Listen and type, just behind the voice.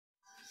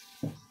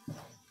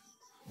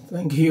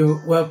Thank you.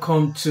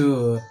 Welcome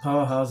to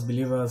Powerhouse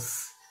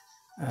Believers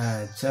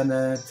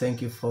channel.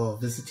 Thank you for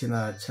visiting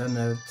our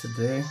channel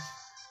today.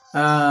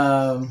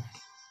 Wow,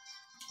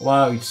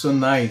 it's so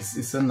nice.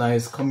 It's so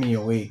nice coming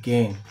your way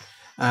again.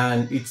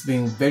 And it's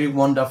been very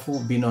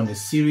wonderful being on the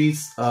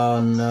series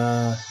on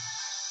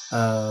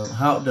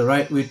how the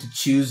right way to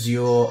choose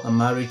your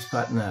marriage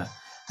partner.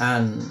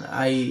 And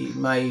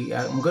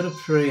I'm going to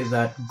pray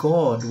that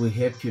God will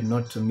help you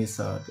not to miss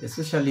out,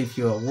 especially if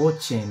you are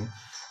watching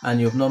and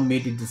you have not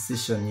made a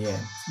decision yet.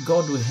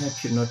 God will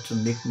help you not to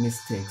make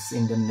mistakes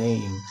in the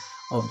name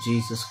of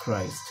Jesus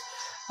Christ.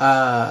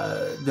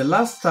 The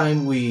last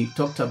time we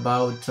talked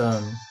about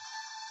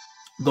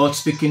God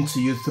speaking to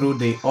you through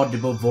the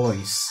audible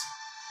voice.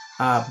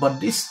 But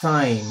this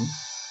time,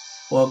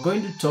 we're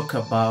going to talk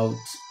about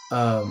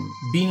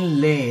being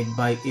led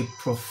by a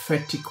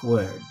prophetic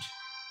word.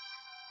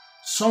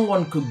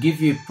 Someone could give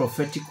you a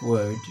prophetic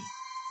word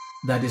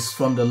that is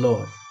from the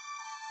Lord,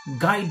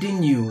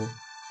 guiding you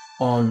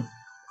on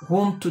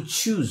whom to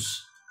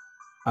choose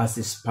as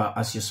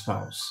your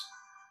spouse.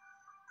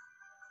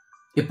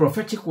 A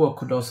prophetic word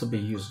could also be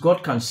used.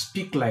 God can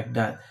speak like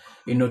that,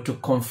 to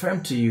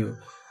confirm to you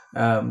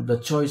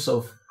the choice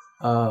of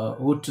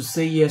who to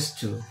say yes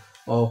to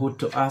or who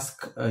to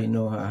ask, her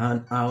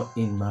hand out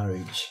in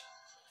marriage.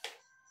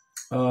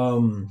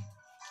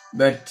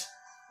 But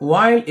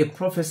while a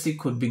prophecy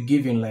could be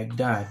given like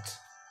that,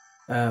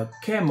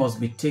 care must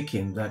be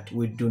taken that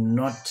we do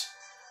not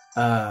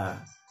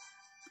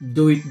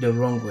do it the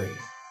wrong way.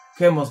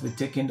 Care must be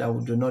taken that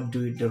we do not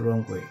do it the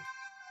wrong way,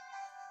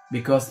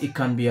 because it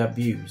can be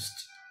abused.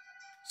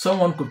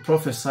 Someone could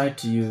prophesy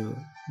to you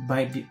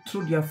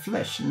through their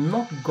flesh,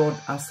 not God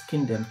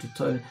asking them to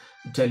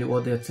tell you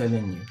what they're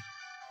telling you.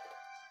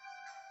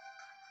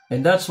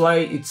 And that's why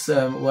it's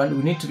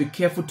we need to be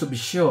careful to be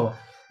sure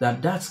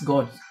that that's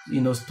God,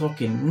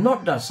 talking,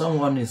 not that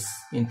someone is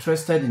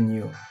interested in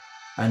you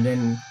and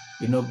then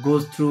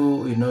goes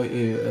through a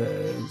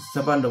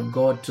servant of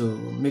God to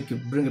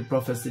bring a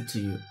prophecy to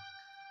you,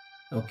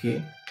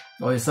 okay,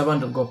 or a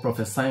servant of God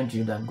prophesying to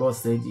you that God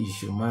said you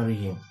should marry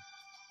him.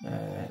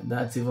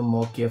 That's even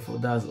more careful.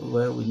 That's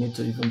where we need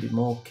to even be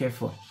more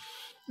careful.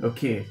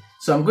 Okay,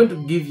 so I'm going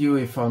to give you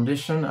a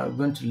foundation. I'm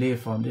going to lay a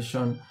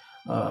foundation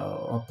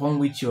upon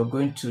which you're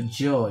going to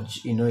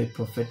judge, a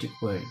prophetic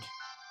word.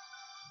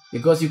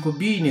 Because you could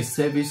be in a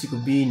service, you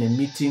could be in a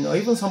meeting, or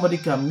even somebody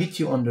can meet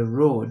you on the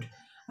road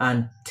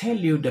and tell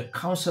you the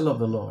counsel of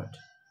the Lord,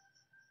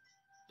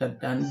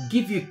 and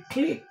give you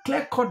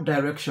clear-cut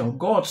direction.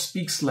 God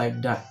speaks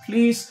like that.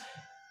 Please,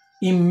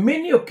 in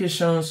many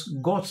occasions,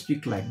 God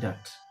speaks like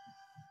that.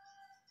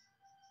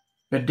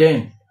 But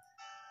then,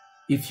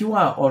 if you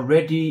are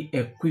already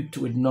equipped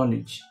with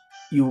knowledge,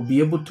 you will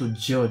be able to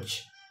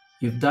judge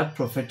if that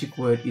prophetic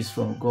word is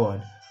from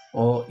God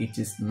or it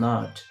is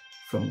not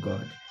from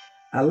God.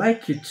 I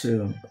like you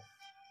to,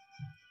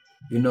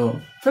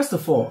 first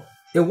of all,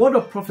 a word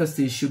of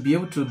prophecy should be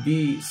able to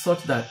be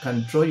such that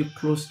can draw you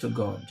close to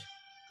God.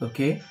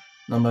 Okay?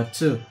 Number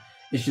 2,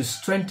 it should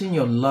strengthen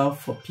your love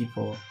for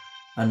people.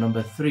 And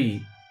number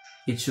 3,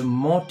 it should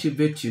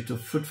motivate you to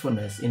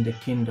fruitfulness in the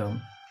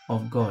kingdom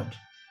of God.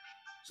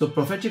 So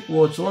prophetic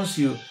words, once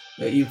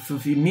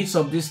if you mix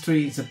up these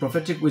 3, it's a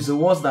prophetic with the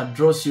words that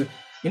draws you.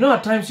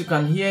 At times you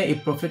can hear a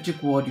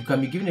prophetic word, you can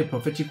be given a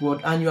prophetic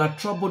word, and you are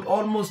troubled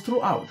almost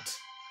throughout.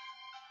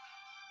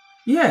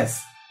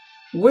 Yes,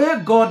 where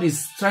God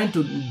is trying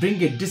to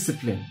bring a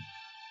discipline,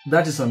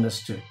 that is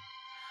understood.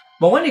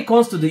 But when it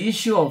comes to the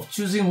issue of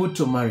choosing who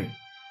to marry,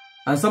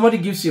 and somebody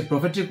gives you a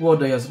prophetic word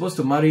that you're supposed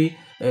to marry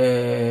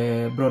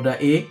brother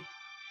A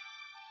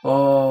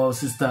or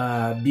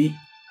sister B,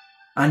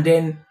 and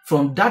then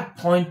from that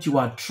point you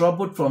are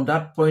troubled, from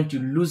that point you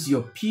lose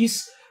your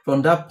peace,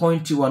 from that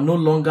point you are no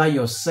longer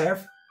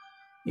yourself,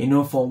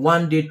 for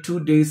 1 day,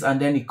 2 days, and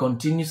then it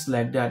continues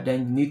like that, then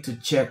you need to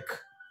check.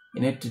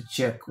 You need to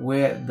check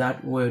where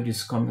that word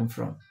is coming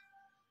from.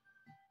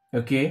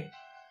 Okay?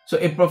 So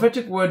a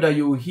prophetic word that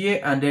you hear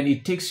and then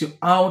it takes you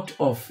out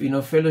of,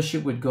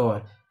 fellowship with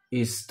God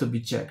is to be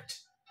checked.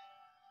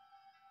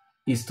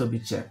 Is to be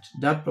checked.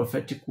 That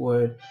prophetic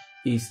word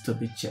is to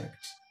be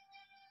checked.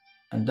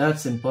 And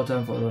that's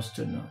important for us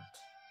to note.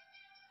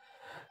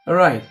 All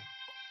right.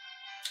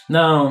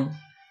 Now,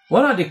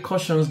 what are the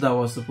cautions that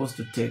we're supposed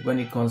to take when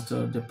it comes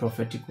to the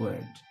prophetic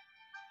word?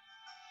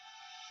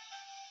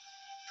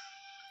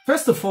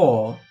 First of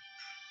all,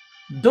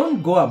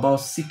 don't go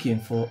about seeking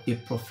for a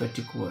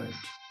prophetic word.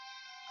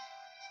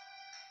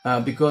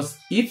 Because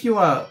if you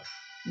are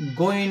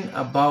going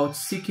about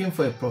seeking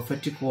for a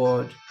prophetic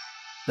word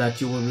that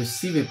you will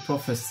receive a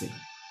prophecy,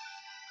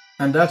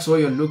 and that's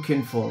what you're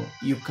looking for,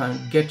 you can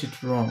get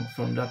it wrong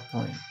from that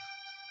point.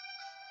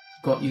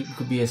 You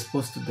could be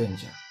exposed to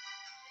danger.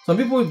 Some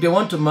people, if they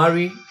want to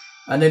marry,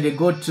 and then they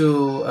go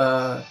to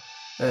a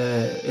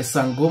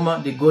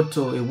sangoma, they go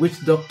to a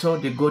witch doctor,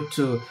 they go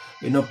to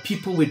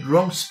people with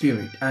wrong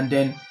spirit, and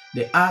then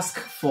they ask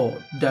for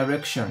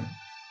direction.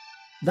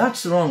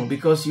 That's wrong,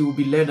 because you will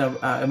be led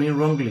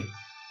wrongly.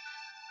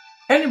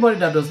 Anybody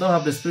that does not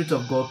have the Spirit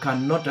of God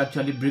cannot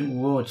actually bring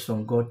words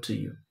from God to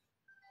you.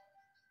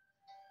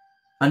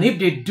 And if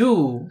they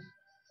do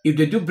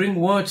bring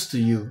words to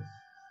you,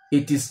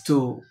 it is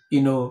to,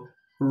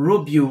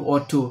 rob you or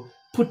to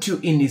put you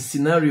in a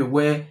scenario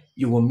where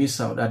you will miss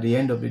out at the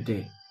end of the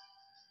day.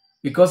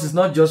 Because it's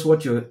not just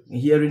what you're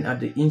hearing at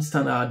the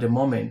instant or at the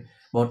moment,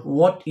 but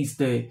what is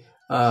the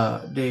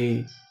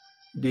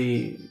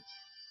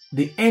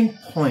end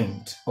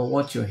point of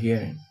what you're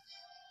hearing.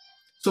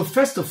 So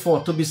first of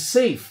all, to be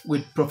safe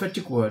with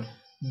prophetic word,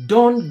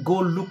 don't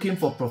go looking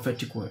for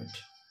prophetic word.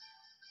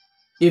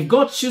 If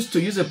God chooses to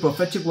use a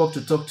prophetic word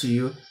to talk to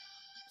you,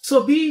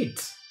 so be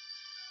it.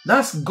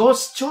 That's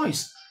God's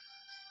choice.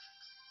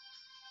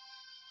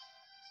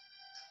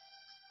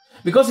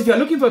 Because if you're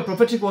looking for a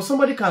prophetic word,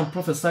 somebody can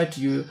prophesy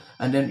to you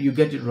and then you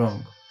get it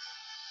wrong.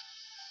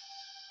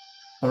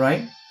 All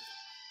right?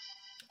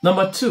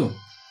 Number 2,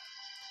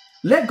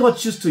 let God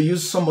choose to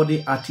use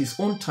somebody at his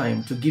own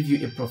time to give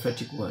you a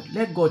prophetic word.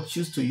 Let God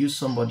choose to use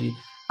somebody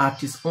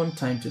at his own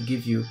time to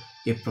give you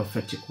a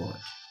prophetic word.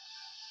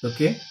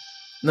 Okay?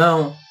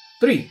 Now,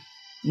 3,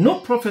 no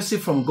prophecy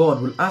from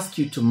God will ask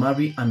you to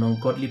marry an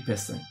ungodly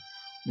person.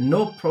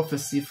 No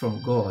prophecy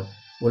from God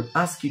will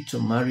ask you to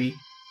marry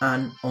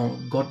an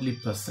ungodly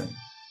person.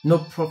 No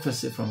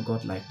prophecy from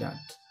God like that.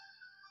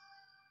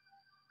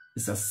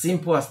 It's as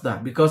simple as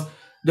that, because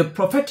the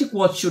prophetic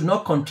word should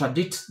not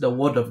contradict the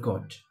word of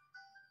God.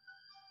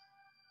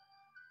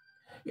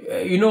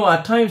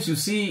 At times you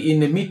see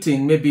in a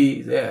meeting,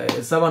 maybe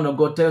a servant of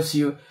God tells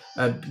you,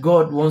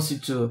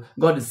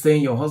 God is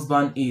saying your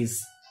husband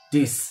is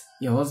this,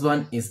 your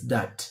husband is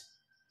that.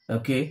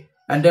 Okay?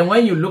 And then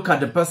when you look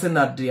at the person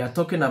that they are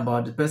talking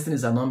about, the person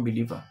is an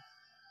unbeliever.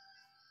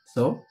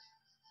 So,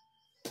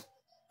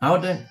 how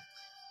then?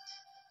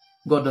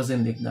 God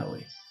doesn't think that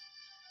way.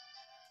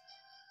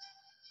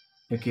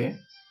 Okay?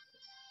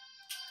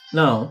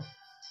 Now,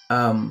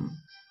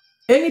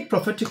 any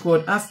prophetic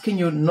word asking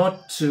you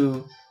not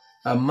to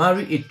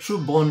marry a true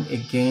born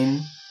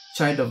again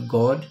child of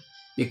God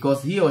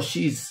because he or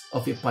she is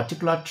of a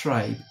particular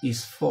tribe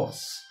is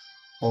false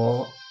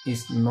or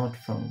is not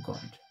from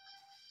God.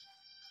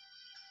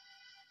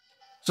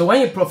 So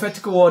when a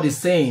prophetic word is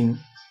saying,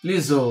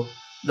 please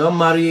don't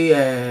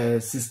marry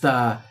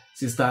sister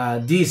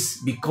this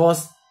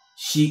because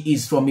she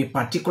is from a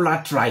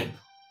particular tribe,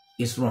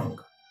 is wrong.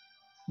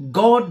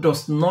 God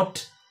does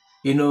not,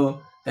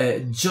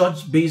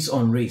 judge based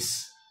on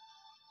race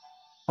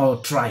or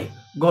tribe.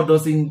 God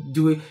doesn't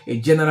do a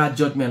general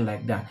judgment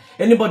like that.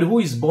 Anybody who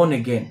is born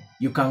again,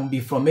 you can be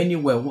from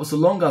anywhere. So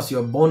long as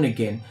you're born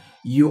again,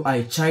 you are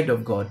a child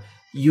of God.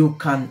 You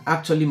can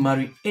actually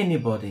marry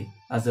anybody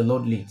as the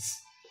Lord leads.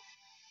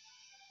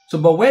 So,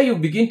 but where you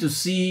begin to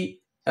see,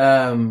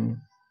 people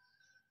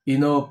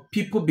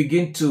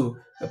begin to,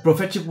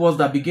 prophetic words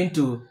that begin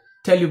to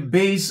tell you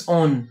based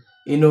on,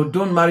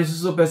 don't marry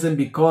this person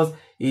because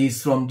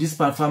he's from this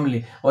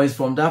family or he's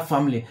from that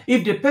family.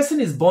 If the person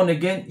is born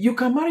again, you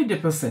can marry the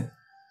person.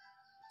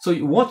 So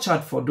you watch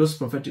out for those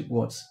prophetic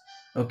words.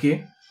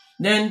 Okay.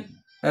 Then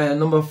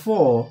number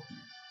 4,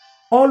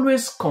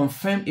 always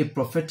confirm a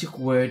prophetic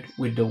word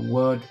with the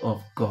word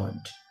of God.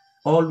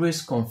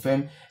 Always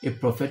confirm a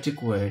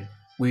prophetic word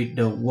with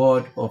the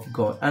word of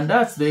God. And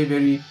that's very,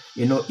 very,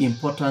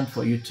 important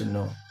for you to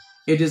know.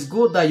 It is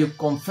good that you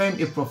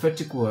confirm a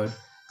prophetic word,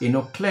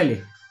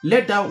 clearly.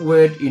 Let that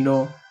word,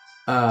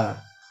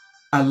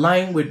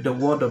 align with the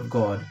word of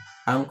God.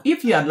 And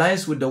if it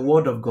aligns with the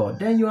word of God,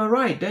 then you are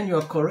right, then you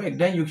are correct,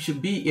 then you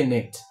should be in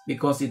it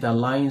because it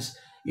aligns,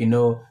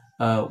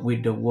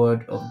 with the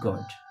word of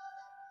God.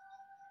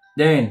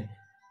 Then,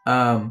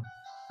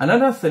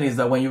 another thing is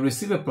that when you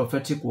receive a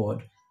prophetic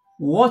word,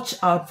 watch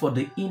out for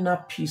the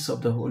inner peace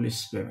of the Holy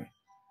Spirit.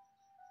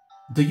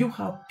 Do you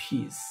have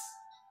peace?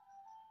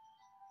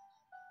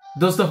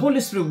 Does the Holy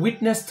Spirit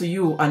witness to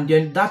you and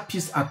then that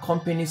peace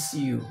accompanies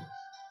you?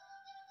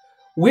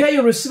 Where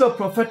you receive a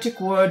prophetic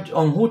word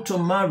on who to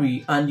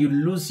marry and you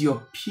lose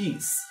your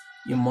peace,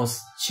 you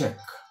must check.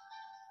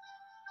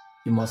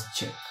 You must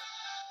check.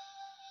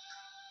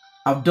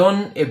 I've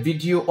done a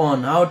video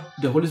on how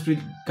the Holy Spirit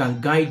can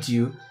guide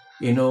you,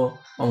 on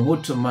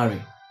who to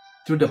marry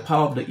through the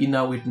power of the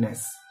inner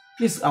witness.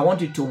 Please, I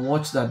want you to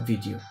watch that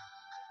video.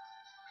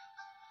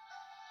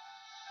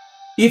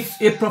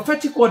 If a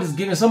prophetic word is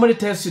given, somebody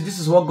tells you this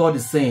is what God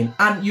is saying,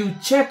 and you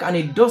check and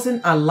it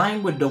doesn't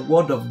align with the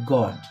word of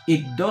God,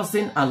 it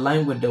doesn't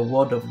align with the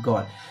word of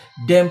God,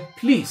 then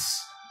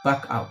please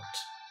back out.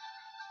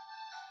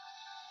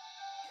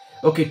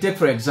 Okay, take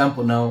for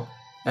example now,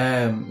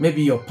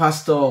 maybe your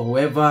pastor or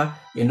whoever,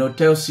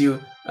 tells you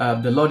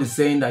the Lord is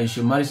saying that you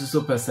should marry this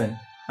person.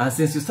 And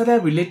since you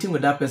started relating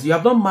with that person, you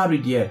have not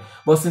married yet,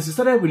 but since you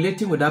started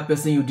relating with that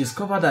person, you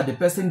discover that the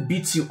person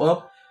beats you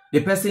up, the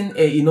person,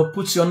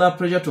 puts you under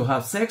pressure to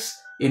have sex,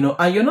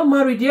 and you're not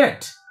married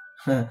yet.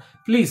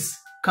 Please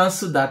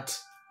cancel that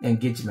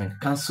engagement.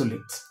 Cancel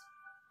it.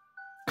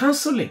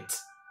 Cancel it.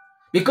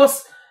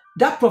 Because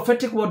that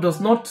prophetic word does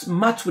not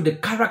match with the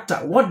character.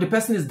 What the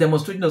person is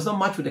demonstrating does not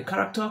match with the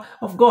character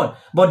of God.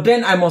 But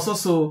then I must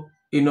also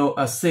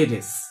say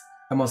this.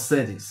 I must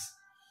say this.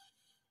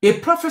 A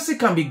prophecy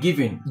can be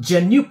given,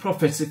 genuine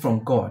prophecy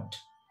from God,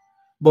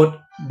 but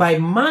by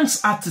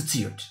man's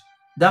attitude,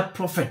 that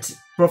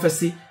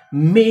prophecy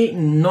may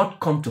not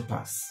come to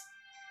pass.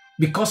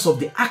 Because of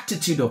the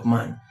attitude of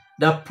man,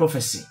 that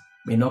prophecy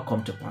may not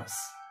come to pass.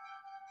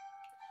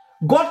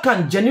 God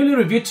can genuinely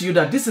reveal to you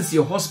that this is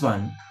your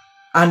husband,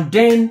 and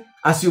then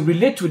as you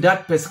relate to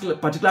that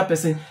particular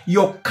person,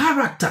 your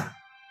character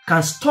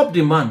can stop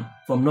the man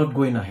from not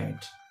going ahead.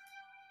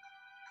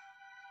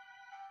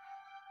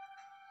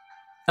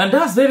 And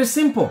that's very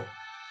simple.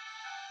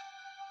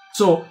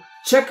 So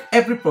check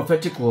every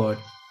prophetic word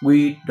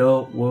with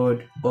the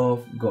word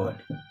of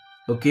God.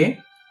 Okay?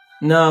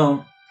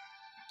 Now,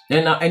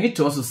 then I need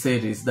to also say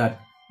this, that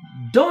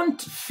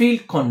don't feel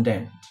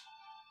condemned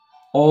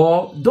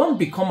or don't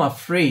become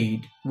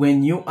afraid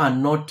when you are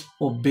not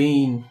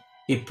obeying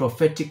a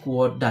prophetic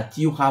word that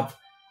you have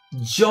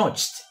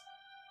judged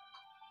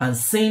and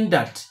saying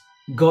that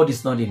God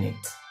is not in it.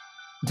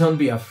 Don't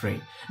be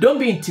afraid. Don't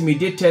be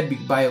intimidated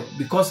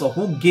because of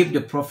who gave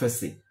the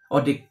prophecy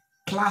or the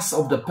class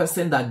of the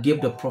person that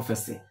gave the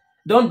prophecy.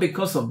 Don't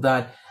because of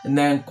that and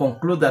then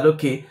conclude that,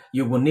 okay,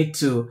 you will need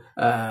to,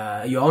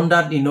 you're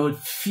under,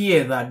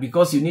 fear that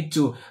because you need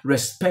to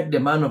respect the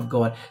man of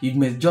God, you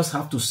may just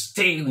have to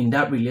stay in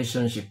that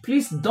relationship.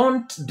 Please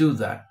don't do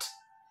that.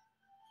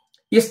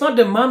 It's not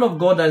the man of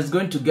God that is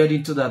going to get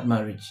into that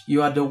marriage.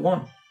 You are the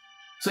one.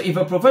 So if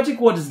a prophetic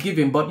word is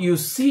given, but you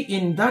see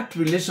in that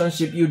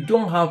relationship, you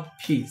don't have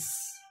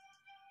peace.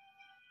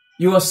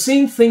 You are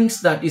seeing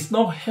things that is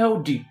not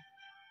healthy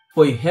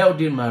for a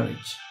healthy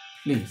marriage.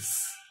 Please,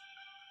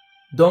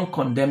 don't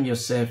condemn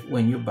yourself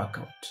when you back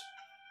out.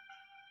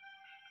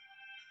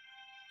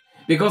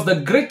 Because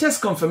the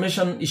greatest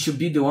confirmation, it should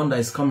be the one that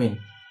is coming.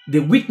 The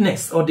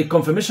witness or the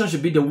confirmation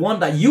should be the one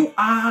that you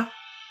have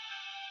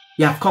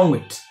come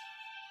with.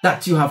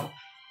 That you have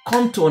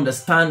come to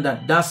understand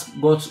that that's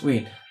God's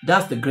will.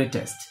 That's the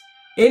greatest.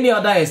 Any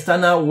other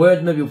external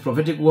word, maybe a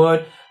prophetic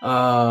word,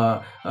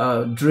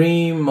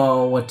 dream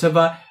or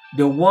whatever,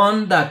 the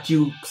one that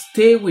you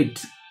stay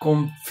with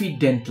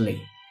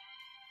confidently,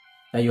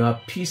 that you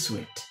have peace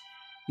with,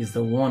 is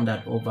the one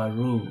that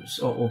overrules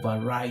or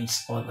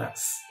overrides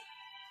others.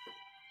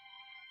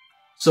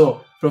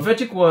 So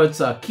prophetic words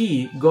are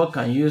key. God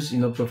can use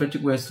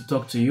prophetic words to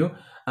talk to you,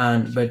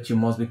 but you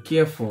must be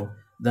careful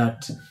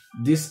that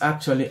these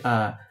actually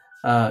are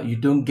you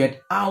don't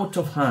get out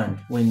of hand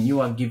when you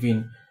are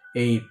giving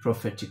a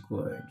prophetic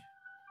word.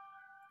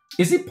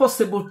 Is it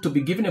possible to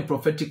be given a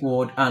prophetic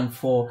word and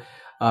for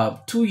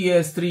 2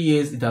 years, 3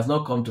 years, it has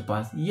not come to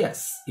pass?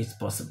 Yes, it's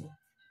possible.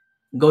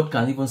 God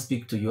can even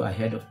speak to you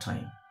ahead of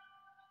time.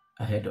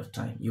 Ahead of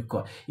time. You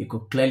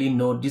could clearly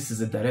know this is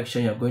the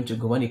direction you're going to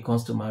go when it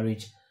comes to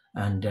marriage.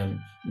 And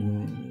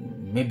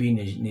maybe in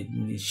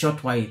a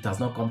short while it has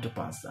not come to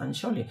pass. And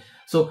surely.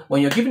 So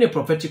when you're given a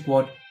prophetic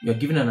word, you're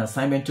given an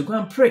assignment to go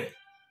and pray.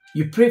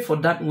 You pray for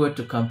that word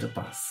to come to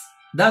pass.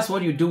 That's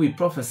what you do with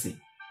prophecy.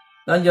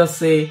 Don't just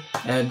say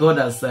God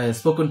has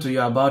spoken to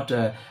you about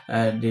the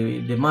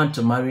man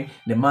to marry.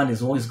 The man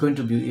is always going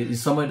to be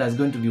somebody that's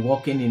going to be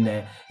working in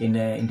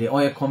the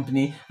oil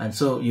company, and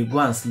so you go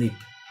and sleep.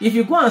 If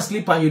you go and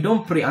sleep and you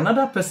don't pray,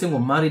 another person will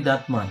marry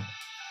that man,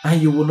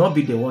 and you will not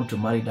be the one to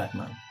marry that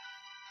man.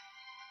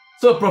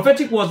 So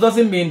prophetic words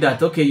doesn't mean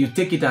that, okay, you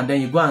take it and then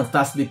you go and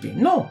start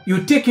sleeping. No,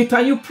 you take it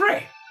and you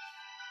pray.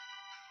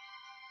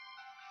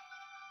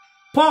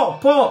 Paul,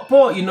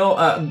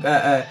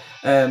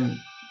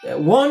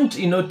 warned,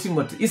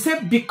 Timothy. He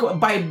said, because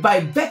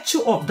by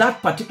virtue of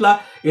that particular,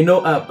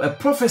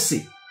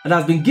 prophecy that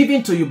has been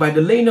given to you by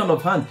the laying on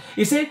of hands,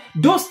 he said,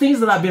 those things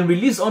that have been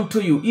released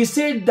unto you, he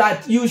said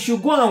that you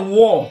should go and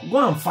war,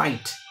 go and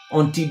fight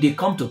until they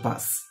come to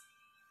pass.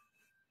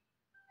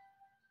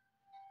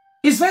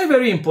 It's very,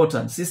 very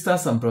important,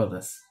 sisters and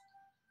brothers.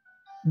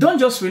 Don't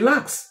just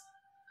relax.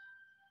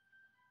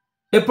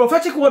 A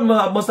prophetic word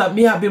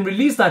may have been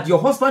released that your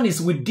husband is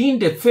within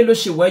the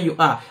fellowship where you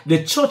are,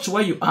 the church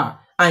where you are,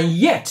 and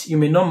yet you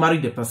may not marry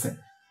the person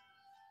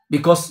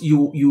because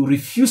you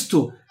refuse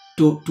to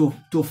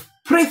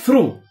pray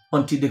through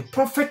until the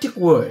prophetic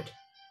word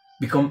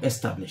become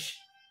established.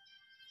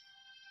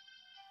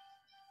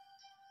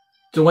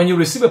 So when you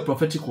receive a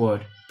prophetic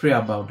word, pray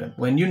about them.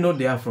 When you know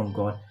they are from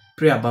God,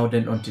 pray about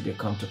them until they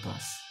come to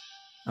pass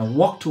and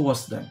walk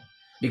towards them.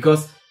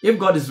 Because if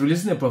God is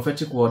releasing a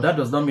prophetic word, that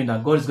does not mean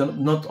that God is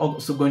not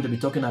also going to be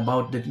talking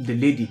about the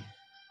lady.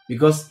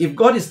 Because if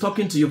God is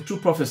talking to you through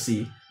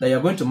prophecy that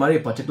you're going to marry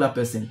a particular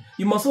person,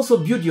 you must also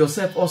build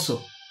yourself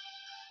also.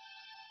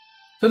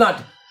 So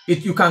that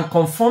you can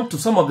conform to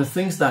some of the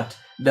things that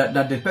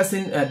the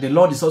person, the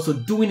Lord is also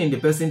doing in the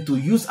person to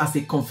use as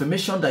a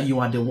confirmation that you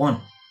are the one.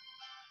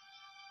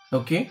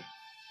 Okay?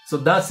 So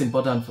that's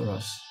important for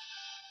us.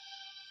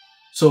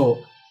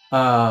 So,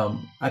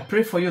 I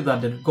pray for you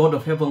that the God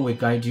of heaven will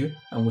guide you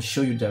and will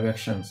show you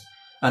directions.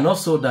 And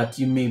also that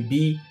you may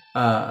be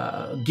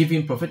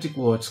giving prophetic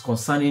words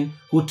concerning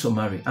who to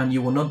marry and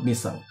you will not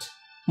miss out.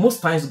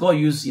 Most times God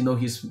uses,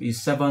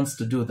 his servants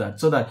to do that,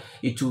 so that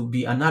it will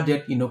be an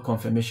added,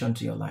 confirmation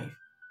to your life.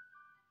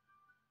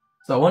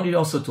 So I want you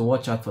also to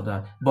watch out for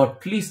that.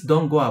 But please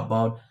don't go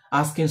about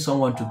asking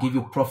someone to give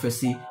you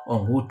prophecy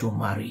on who to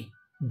marry.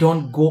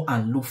 Don't go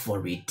and look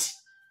for it,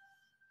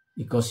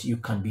 because you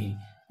can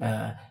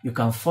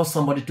force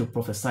somebody to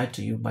prophesy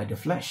to you by the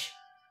flesh.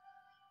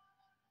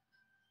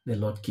 The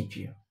Lord keep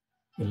you.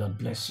 The Lord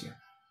bless you.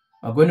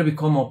 I'm going to be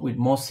come up with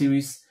more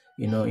series,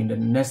 in the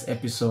next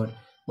episode.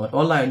 But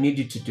all I need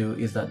you to do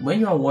is that when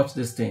you are watch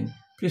this thing,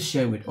 please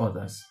share with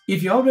others.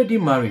 If you're already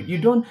married,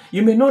 you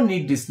may not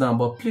need this now,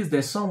 but please,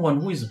 there's someone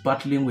who is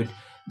battling with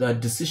the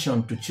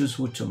decision to choose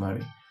who to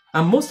marry.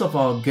 And most of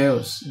our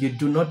girls, they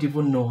do not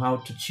even know how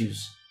to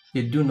choose.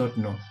 They do not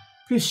know.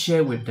 Please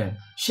share with them.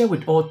 Share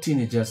with all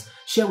teenagers.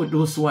 Share with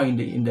those who are in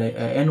the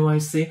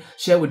NYC.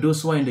 Share with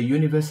those who are in the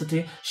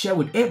university. Share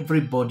with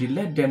everybody.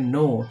 Let them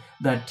know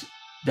that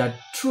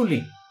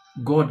truly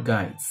God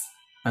guides,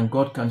 and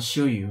God can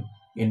show you,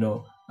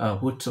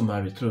 who to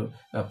marry through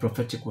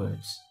prophetic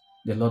words.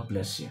 The Lord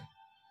bless you.